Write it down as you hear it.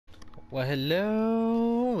Well,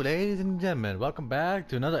 hello, ladies and gentlemen. Welcome back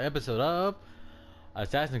to another episode of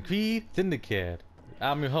Assassin's Creed Syndicate.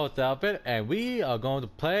 I'm your host, Alivfd, and we are going to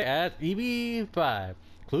play as EV5,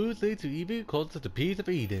 closely to EV, closer to Piece of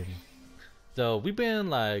Eden. So we've been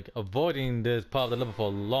like avoiding this part of the level for a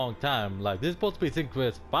long time. Like this is supposed to be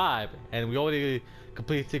Syndicate 5, and we already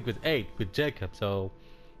completed Syndicate 8 with Jacob. So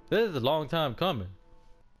this is a long time coming.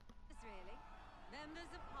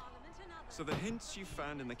 So the hints you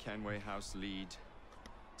found in the Kenway house lead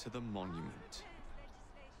to the monument.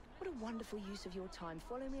 What a wonderful use of your time,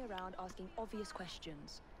 following me around asking obvious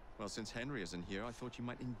questions. Well, since Henry isn't here, I thought you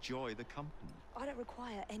might enjoy the company. I don't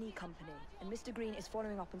require any company, and Mr. Green is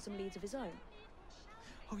following up on some leads of his own.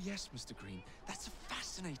 Oh yes, Mr. Green. That's a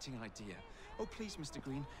fascinating idea. Oh please, Mr.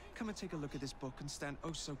 Green, come and take a look at this book and stand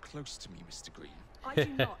oh so close to me, Mr. Green. I do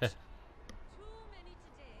not. Well,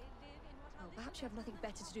 perhaps you have nothing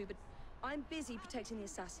better to do, but I'm busy protecting the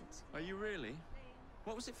assassins. Are you really?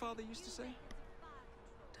 What was it Father used to say?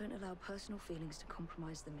 Don't allow personal feelings to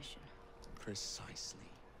compromise the mission. Precisely.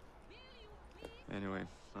 Anyway,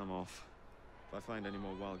 I'm off. If I find any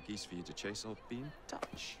more wild geese for you to chase, I'll be in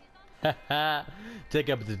touch. Haha,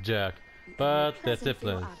 Jacob is a jerk, but they're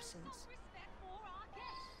disciplined.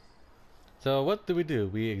 So what do?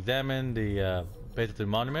 We examine the basically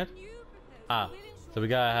monument. So we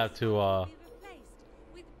gotta have to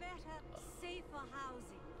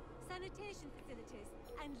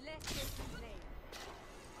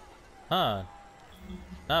Huh.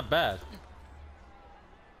 Not bad.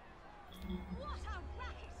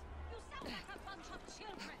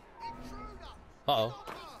 Uh-oh.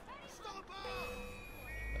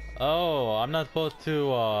 Oh, I'm not supposed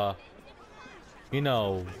to, you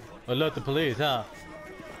know, alert the police, huh?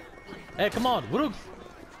 Hey, come on, Brooks!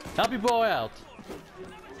 Help your boy out!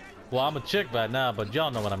 Well, I'm a chick right now, but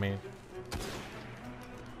y'all know what I mean.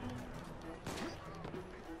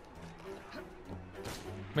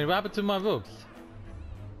 I mean, what happened to my Rooks?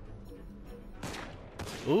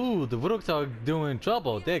 Ooh, the Rooks are doing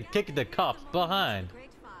trouble. They're kicking the cops behind.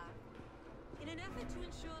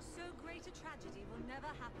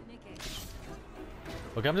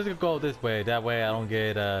 Okay, I'm just gonna go this way. That way I don't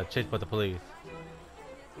get chased by the police.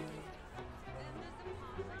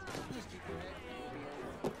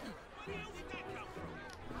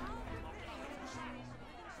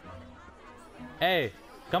 Hey,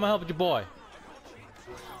 come and help your boy.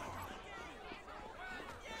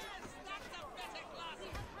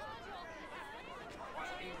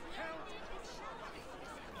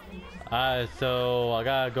 Alright, so I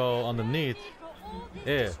gotta go underneath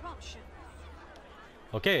here.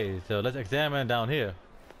 Okay, so let's examine down here.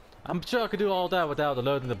 I'm sure I could do all that without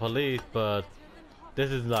alerting the police, but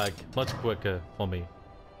this is like much quicker for me.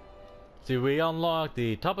 See, we unlocked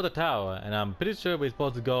the top of the tower, and I'm pretty sure we're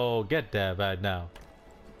supposed to go get that right now.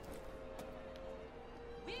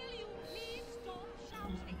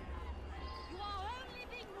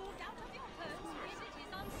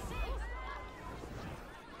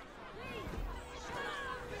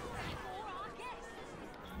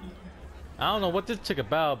 I don't know what this chick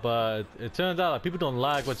about, but it turns out like people don't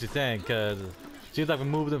like what she's saying because she's like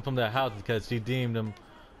removed them from their houses because she deemed them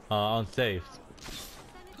unsafe.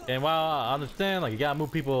 And while I understand like you gotta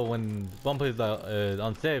move people when one place is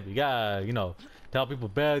unsafe, you gotta, you know, tell people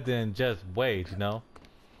better than just wait, you know.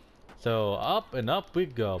 So up and up we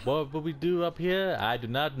go. What will we do up here? I do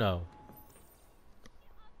not know.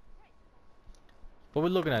 What we're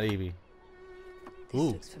looking at, Evie? This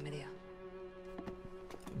looks familiar.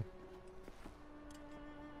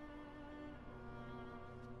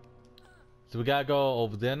 So we gotta go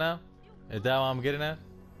over there now? Is that what I'm getting at?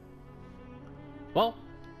 Well,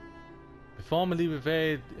 before we leave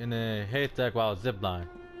evade in a haystack while zipline.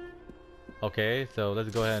 Okay, so let's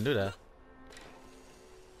go ahead and do that.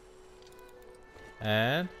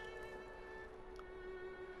 And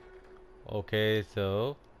okay,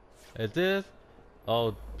 so is this?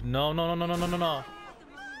 Oh no no no no no no no!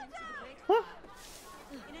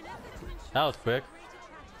 That was quick.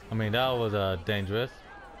 I mean that was dangerous.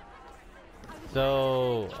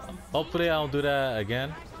 So hopefully I don't do that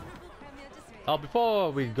again. Oh, before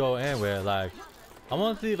we go anywhere, like I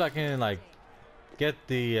want to see if I can like get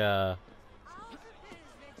the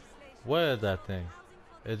where is that thing?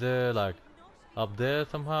 Is it like up there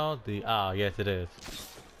somehow? Yes it is.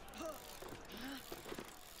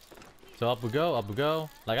 So up we go, up we go.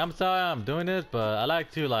 Like I'm sorry I'm doing this, but I like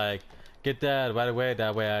to like get that right away.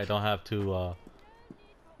 That way I don't have to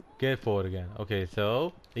get for it again. Okay,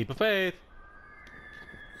 so leap of faith.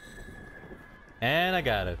 And I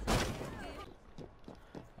got it.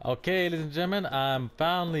 Okay, ladies and gentlemen, I'm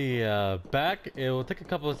finally back. It will take a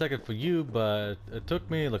couple of seconds for you, but it took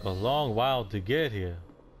me like a long while to get here.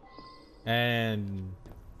 And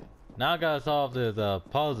now I gotta solve this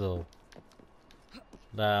puzzle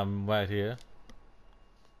that I'm right here.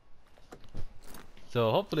 So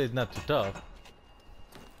hopefully it's not too tough.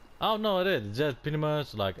 Oh no, it is. It's just pretty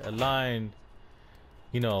much like aligned,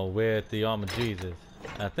 you know, with the arm of Jesus.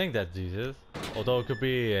 I think that's Jesus. Although it could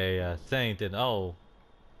be a saint and oh.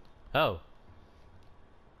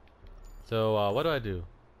 So what do I do?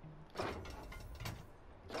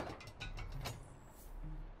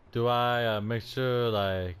 Do I make sure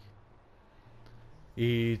like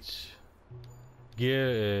each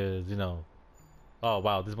gear is, you know, oh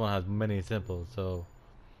wow, this one has many symbols. So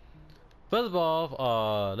first of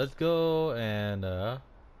all, let's go and I'm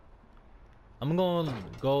gonna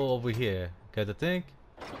go over here because I think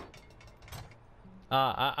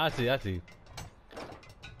I see.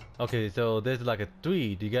 Okay, so there's like a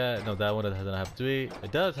 3. Do you got no? That one doesn't have 3.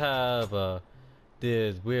 It does have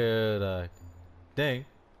this weird thing.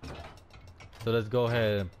 So let's go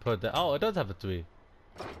ahead and put that. Oh, it does have a 3.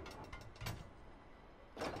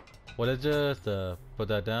 Well, let's just put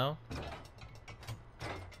that down.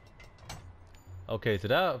 Okay, so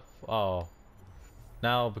that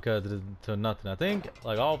now because it is to nothing. I think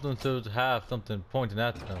like all of them should have something pointing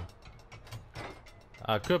at them.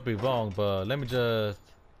 I could be wrong, but let me just.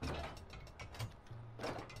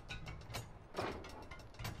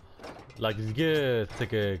 Like these gears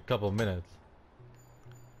take a couple minutes.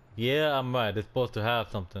 Yeah, I'm right. It's supposed to have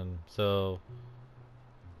something. So,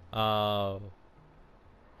 hold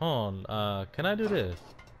on. Can I do this?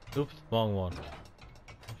 Oops, wrong one.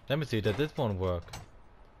 Let me see. Does this one work?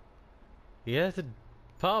 Yes, it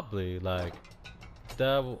probably. Like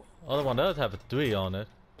the other one does have a 3 on it.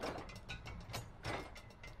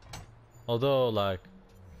 Although, like,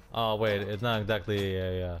 oh wait, it's not exactly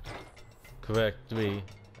a correct 3.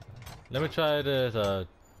 Let me try this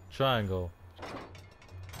triangle.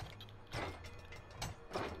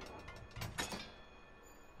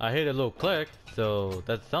 I hear a little click, so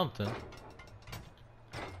that's something.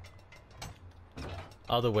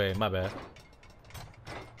 Other way, my bad.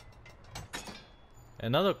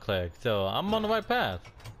 Another click, so I'm on the right path.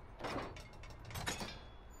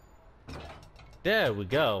 There we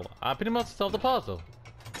go. I pretty much solved the puzzle.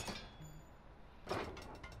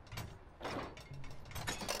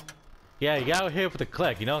 Yeah, you got here for the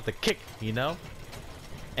click, you know, the kick, you know?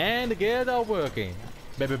 And the gears are working.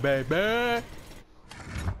 Baby.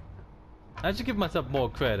 I should give myself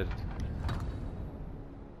more credit.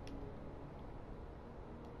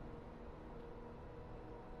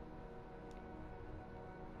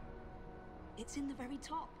 It's in the very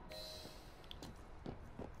top.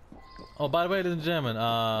 Oh, by the way, ladies and gentlemen,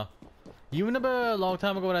 you remember a long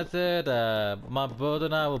time ago when I said my brother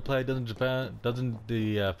and I will play Dungeons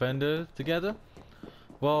Defenders together?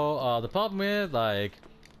 Well, the problem is, like,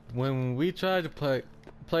 when we try to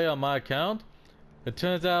play on my account, it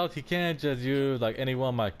turns out he can't just use like any one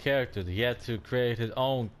of my characters. He has to create his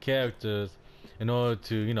own characters in order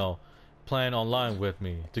to, you know, play online with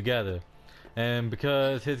me together. And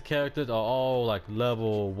because his characters are all like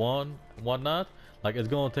level 1, whatnot, like it's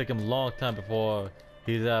gonna take him a long time before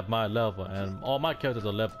he's at my level, and all my characters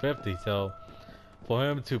are level 50, so for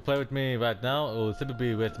him to play with me right now, it will simply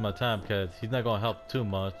be wasting my time because he's not gonna help too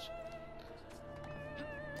much.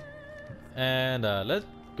 And let's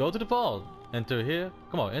go to the vault. Enter here.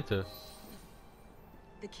 Come on, enter.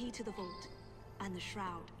 The key to the vault and the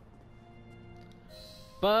shroud.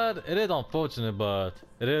 But it is unfortunate, but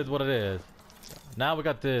it is what it is. Now we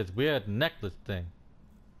got this weird necklace thing.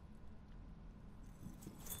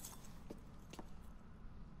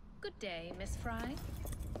 Good day, Miss Fry.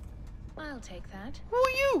 I'll take that. Who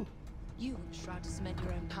are you? You want the shroud to cement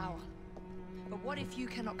your own power. But what if you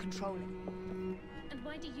cannot control it? And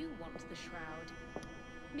why do you want the shroud?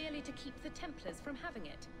 Merely to keep the Templars from having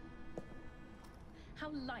it?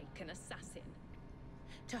 How like an assassin.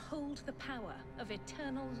 To hold the power of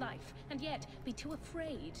eternal life, and yet be too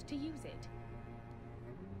afraid to use it.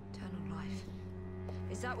 Eternal life.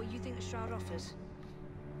 Is that what you think the shroud offers?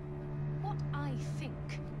 What I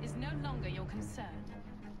think is no longer your concern.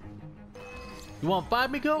 You want to fight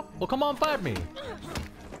me, girl? Well, come on, fight me.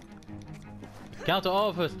 Counter all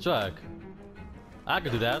of her strike. I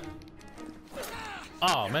could do that.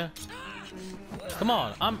 Oh man. Come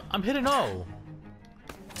on, I'm hitting all.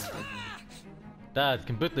 That's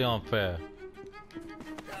completely unfair.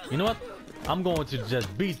 You know what? I'm going to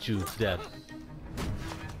just beat you to death.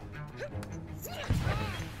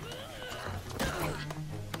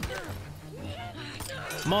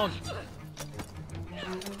 Come on.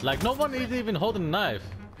 Like no one is even holding the knife.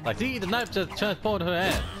 Like see, the knife just transported her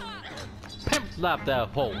hand. Pimp slap that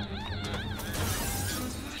hole.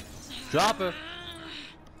 Drop her.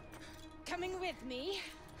 Coming with me?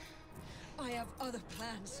 I have other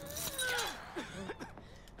plans.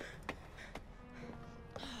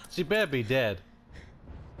 She better be dead.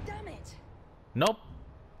 Damn it! Nope.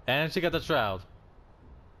 And she got the shroud.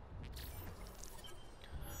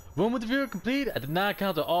 Room with the viewer complete. I did not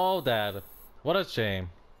encounter all that. What a shame.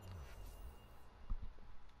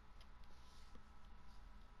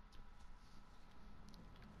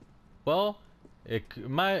 Well,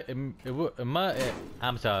 I'm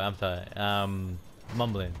sorry.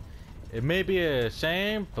 Mumbling. It may be a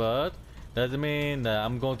shame, but doesn't mean that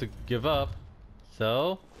I'm going to give up.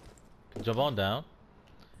 So, jump on down.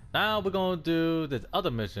 Now we're going to do this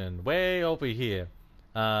other mission way over here.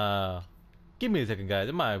 Give me a second, guys.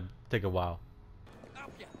 It might take a while.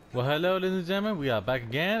 Well, hello, ladies and gentlemen. We are back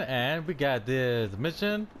again, and we got this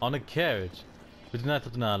mission on a carriage, which is not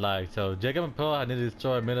something I like. So, Jacob and Pearl, I need to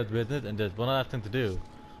destroy Miller's business, and there's one last thing to do.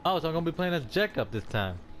 Oh, so I'm gonna be playing as Jacob this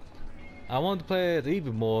time. I wanted to play as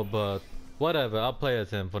Evie more, but whatever. I'll play as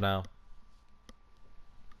him for now.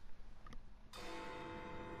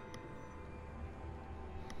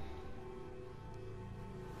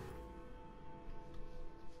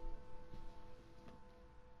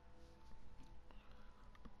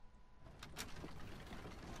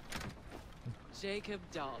 Jacob,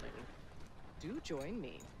 darling, do join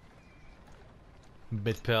me.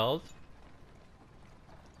 Bit pills.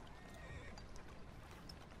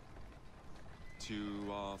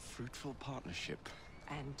 To our fruitful partnership.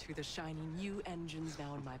 And to the shiny new engines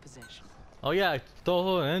now in my possession. Oh yeah, I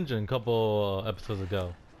stole her engine a couple episodes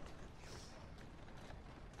ago.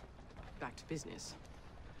 Back to business.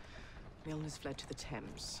 Milner's fled to the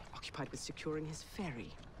Thames, occupied with securing his ferry.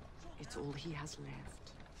 It's all he has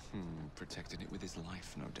left. Protecting it with his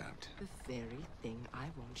life, no doubt. The very thing I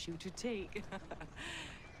want you to take.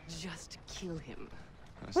 Just kill him.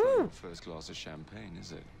 That's not your first glass of champagne,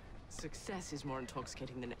 is it? Success is more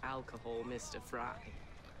intoxicating than alcohol, Mr. Fry.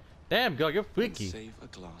 Damn, girl, you're Then freaky. save a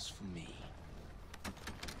glass for me.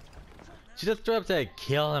 She just straight up said,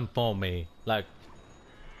 kill him for me. Like,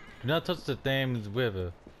 do not touch the Thames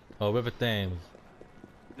River. Or River Thames.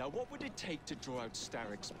 Now, what would it take to draw out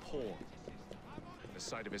Starrick's pawn? The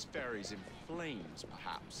sight of his ferries in flames,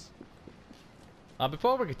 perhaps.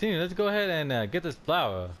 Before we continue, let's go ahead and get this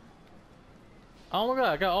flower. Oh my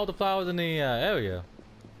god, I got all the flowers in the area.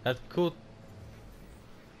 That's cool.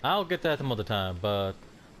 I'll get that some other time, but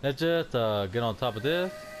let's just get on top of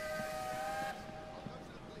this.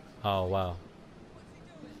 Oh wow.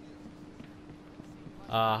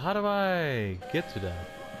 How do I get to that?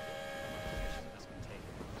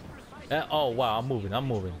 Oh wow, I'm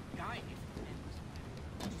moving.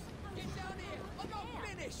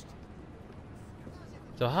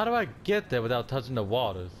 So how do I get there without touching the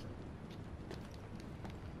waters?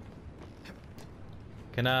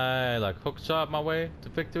 Can I like hook shot my way to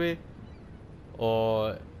victory?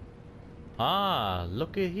 Or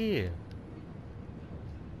look at here.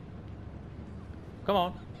 Come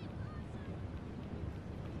on.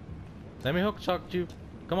 Let me hook shot you.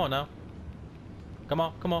 Come on now. Come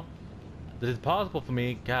on. This is possible for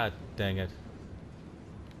me. God dang it.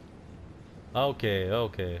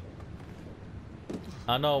 Okay.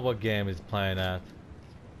 I know what game he's playing at.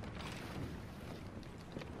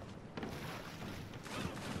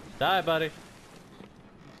 Die, buddy.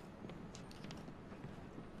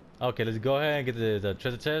 Okay, let's go ahead and get the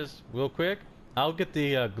treasure chest real quick. I'll get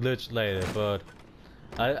the glitch later, but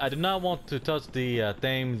I do not want to touch the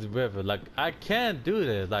Thames River. Like, I can't do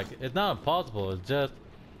this. Like, it's not impossible. It's just,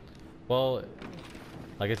 well,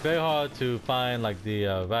 like it's very hard to find like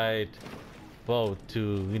the right boat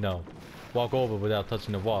to, you know, walk over without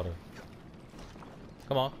touching the water.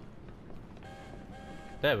 Come on.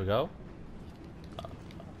 There we go.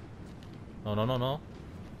 No.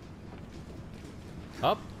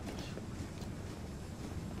 Up.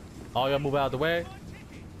 Oh, you gotta move out of the way.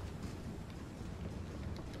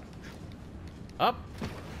 Up.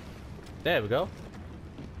 There we go.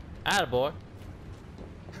 Attaboy.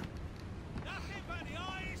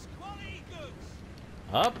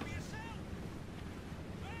 Up.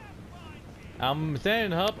 I'm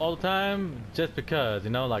saying up all the time just because,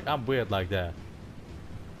 you know, like I'm weird like that.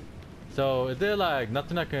 So is there like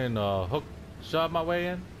nothing I can hook shot my way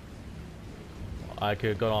in? I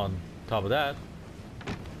could go on top of that.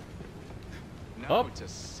 Now to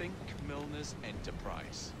sink Milner's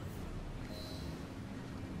enterprise.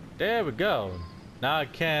 There we go. Now I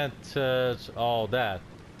can't touch all that.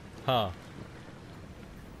 Huh.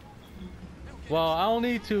 Well, I don't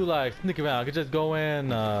need to like sneak around. I could just go in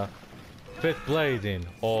fist blazing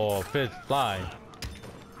or fist flying.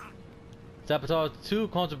 Sabotage 2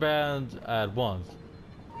 contrabands at once.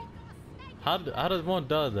 How does one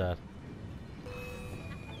do that?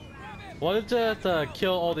 Well, let's just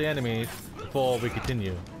kill all the enemies before we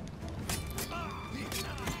continue.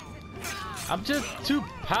 I'm just too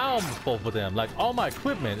powerful for them. Like, all my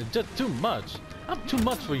equipment is just too much. I'm too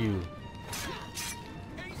much for you.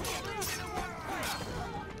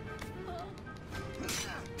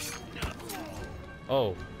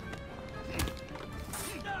 Oh.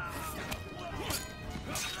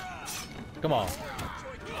 Come on.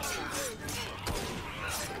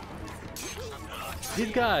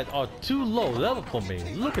 These guys are too low level for me.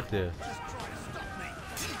 Look at this.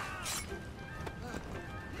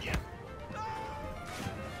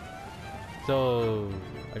 So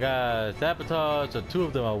I got sabotage or 2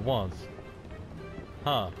 of them at once.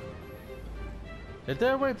 Huh. Is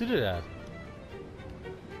there a way to do that?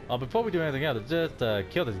 Oh, before we do anything else, just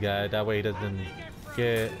kill this guy. That way he doesn't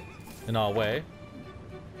get in our way.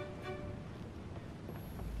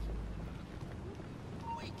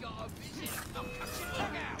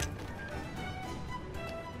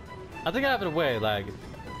 I think I have it away, like,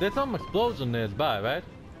 there's some explosion nearby, right?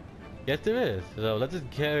 Yes, there is. So let's just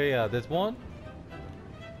carry this one.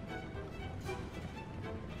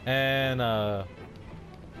 And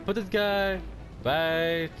put this guy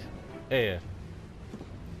right here.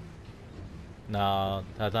 No,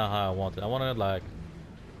 that's not how I want it. I want it like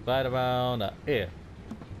right around here.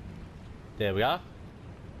 There we are.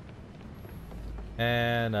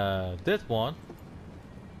 And this one,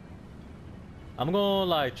 I'm gonna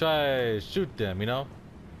like try shoot them, you know,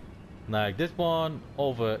 like this one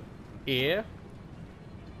over here,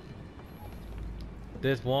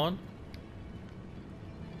 this one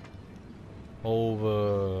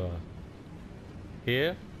over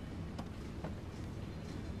here,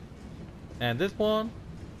 and this one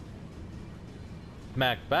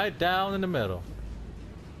smack right down in the middle.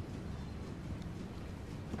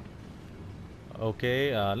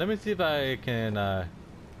 Okay, let me see if I can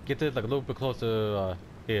get this like a little bit closer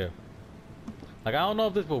here. Like, I don't know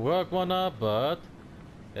if this will work or not, but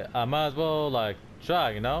I might as well like try,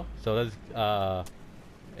 you know. So let's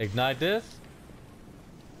ignite this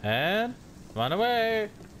and run away.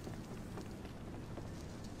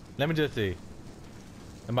 Let me just see.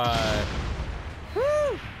 Am I?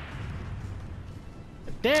 Woo!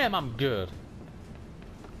 Damn, I'm good.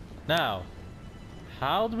 Now,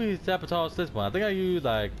 how do we sabotage this one? I think I used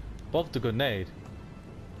like both the grenade.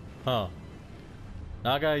 Huh.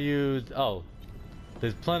 Now I gotta use. Oh,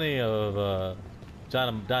 there's plenty of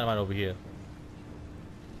dynamite over here.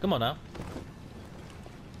 Come on now.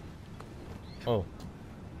 Oh.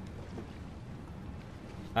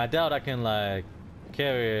 I doubt I can like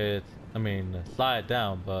carry it. I mean, slide it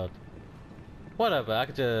down, but whatever. I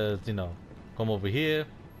could just, you know, come over here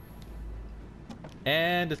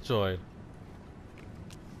and destroy it.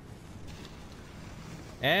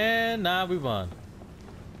 And now we run.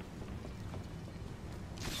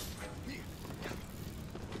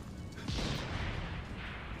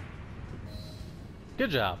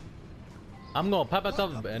 Good job. I'm gonna pop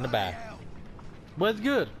myself in the back. But it's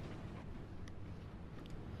good.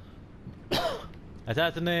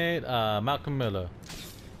 Assassinate Malcolm Miller.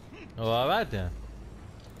 Oh, alright then.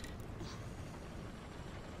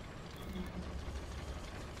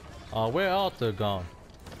 Oh, where Arthur gone?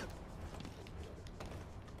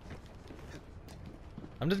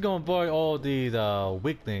 I'm just gonna avoid all these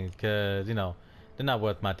weaklings, cause you know they're not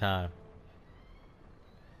worth my time.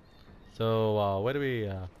 So where do we?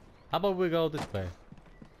 How about we go this way?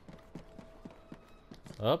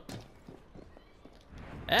 Up.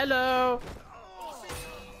 Hello.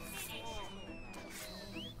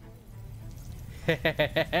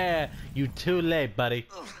 You too late, buddy.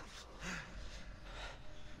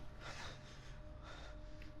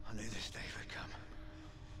 I knew this day would come.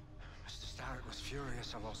 Mr. Starrick was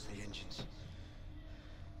furious I lost the engines.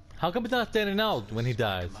 How come he's not standing out when he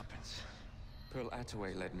dies? Pearl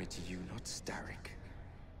Attaway led me to you, not Starrick.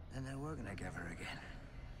 Then they're working together again.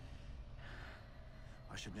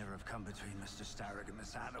 I should never have come between Mr. Starrick and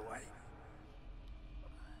Miss Attaway.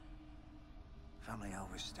 Family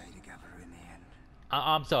always stay together in the end.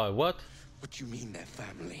 I'm sorry, what? What do you mean they're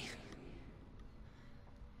family?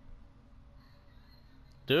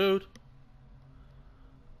 Dude.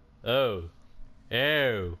 Oh.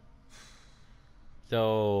 Oh.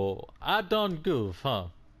 So, I done goof, huh?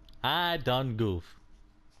 I done goof.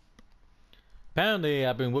 Apparently,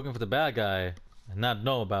 I've been working for the bad guy and not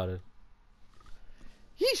know about it.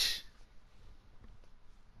 Yeesh.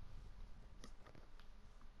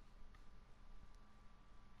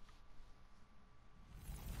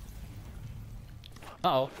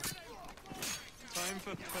 Uh-oh. Time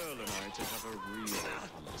for Pearl and I to have a real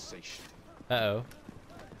conversation. Uh-oh.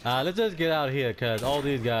 Let's just get out of here, because all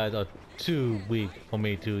these guys are too weak for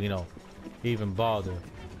me to, you know, even bother.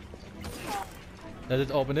 Let's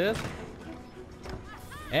just open this.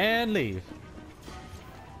 And leave.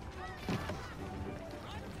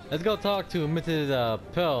 Let's go talk to Mrs.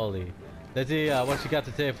 Pearly. Let's see what she got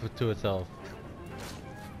to say to herself.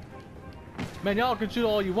 Man, y'all can shoot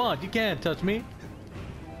all you want. You can't touch me.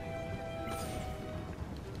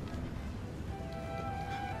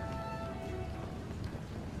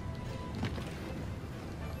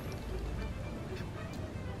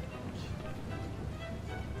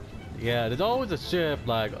 Yeah, there's always a ship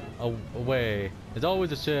like away. There's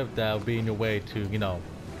always a ship that will be in your way to, you know,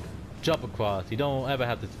 jump across. You don't ever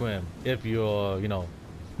have to swim if you're, you know,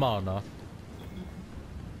 smart enough.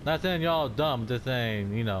 Not saying y'all dumb, just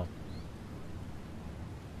saying, you know,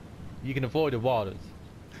 you can avoid the waters,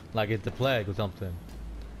 like it's the plague or something.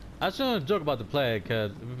 I shouldn't joke about the plague, cause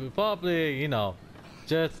we probably, you know,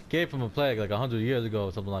 just gave him a plague like 100 years ago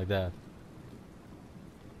or something like that.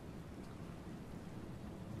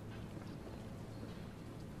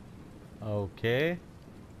 Okay.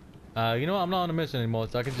 You know what? I'm not on a mission anymore,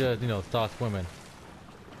 so I can just, you know, start swimming.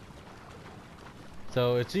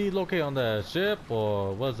 So is she located on the ship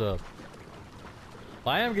or what's up?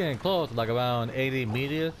 Well, I am getting close, like around 80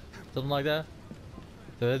 meters, something like that.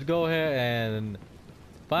 So let's go ahead and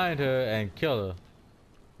find her and kill her.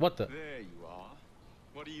 What the? There you are.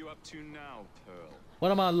 What are you up to now, Pearl?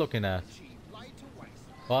 What am I looking at?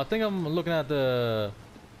 Well, I think I'm looking at the,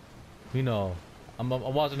 you know, I'm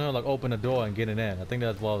watching her like open the door and getting in. I think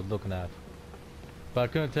that's what I was looking at. But I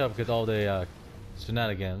couldn't tell because all the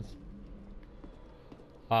shenanigans.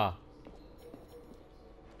 Ah.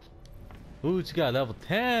 Ooh, she got level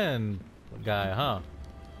 10 guy, huh?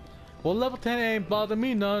 Well, level 10 ain't bothering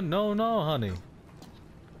me none. No, honey.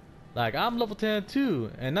 Like, I'm level 10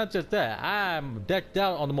 too. And not just that, I'm decked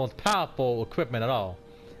out on the most powerful equipment at all.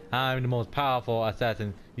 I'm the most powerful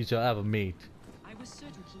assassin you shall ever meet. I was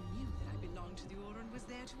certain he knew that I belonged to the Order and was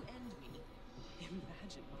there to end me.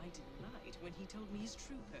 Imagine my delight when he told me his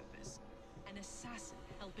true purpose. An assassin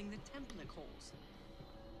helping the Templar cause.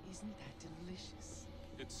 Isn't that delicious?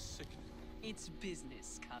 It's sickening. It's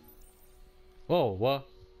business, cousin. Whoa, what?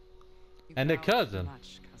 And their cousin.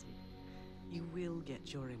 Much, cousin. You will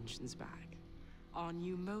get your engines back. Our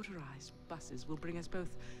new motorized buses will bring us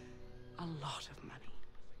both a lot of money.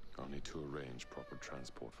 I'll need to arrange proper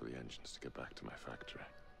transport for the engines to get back to my factory.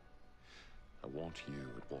 I want you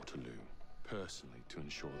at Waterloo, personally, to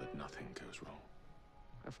ensure that nothing goes wrong.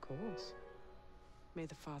 Of course. May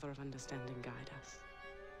the Father of Understanding guide us.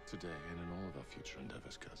 Today and in all of our future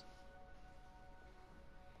endeavors, cousin.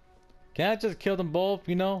 Can't I just kill them both,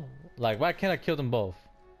 you know? Like, why can't I kill them both?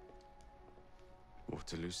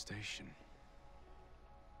 Waterloo Station.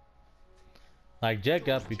 Like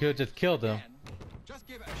Jacob, you could just kill them. Just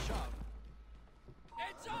give it a shove.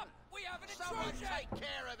 Heads up! We have an intrusion! Take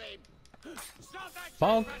care of him! Stop that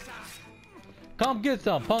Punk! Come get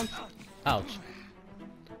some, punk! Ouch.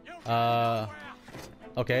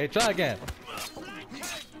 Okay, try again.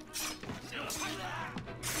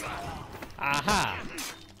 Aha!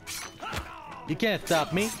 You can't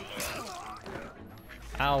stop me.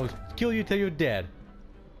 I'll kill you till you're dead.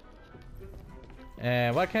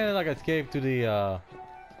 And why can't I like escape to the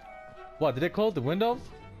what, did they close the windows?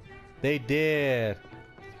 They did.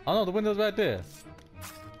 Oh no, the window's right there.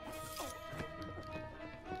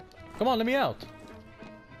 Come on, let me out.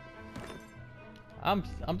 I'm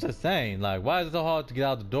just saying, like, why is it so hard to get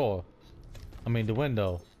out the door? I mean the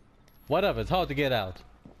window. Whatever, it's hard to get out.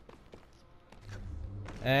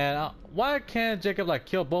 And why can't Jacob like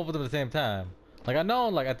kill both of them at the same time? Like, I know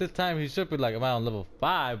like at this time he should be like around level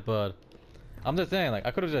 5, but I'm just saying, like,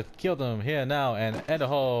 I could have just killed him here now and end the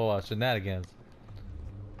whole shenanigans.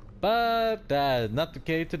 But that is not the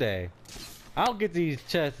case today. I'll get these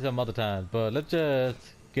chests some other times, but let's just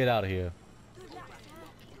get out of here.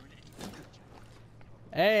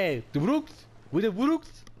 Hey, the Brooks! We the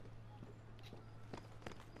Brooks!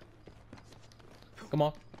 Come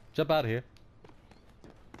on, jump out of here.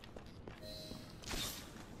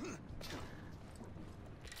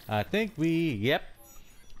 I think yep.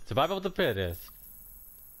 Survival of the fittest.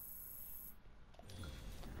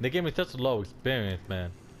 They gave me such a low experience,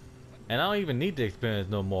 man. And I don't even need the experience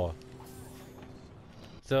no more.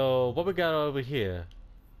 So, what we got over here?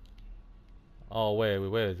 Oh, wait,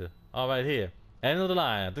 where is it? Oh, right here. End of the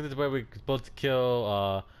line. I think this is where we're supposed to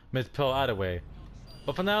kill Miss Pearl Attaway.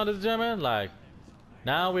 But for now, ladies and gentlemen, like,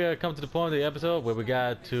 now we are come to the point of the episode where we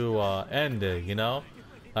got to end it, you know?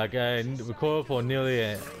 Like I recorded for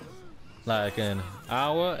nearly like an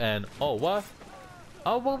hour, and oh what?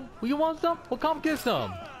 Oh well, you want some? Well, come get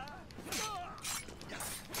some.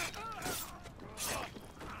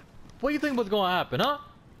 What do you think was going to happen, huh?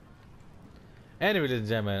 Anyway, ladies and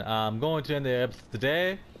gentlemen, I'm going to end the episode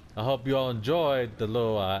today. I hope you all enjoyed the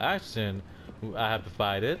little action I have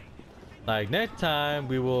provided. Like next time,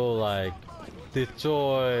 we will like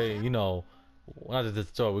destroy, you know, not to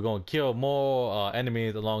destroy. We're going to kill more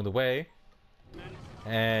enemies along the way.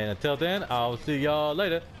 And until then, I'll see y'all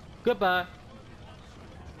later. Goodbye.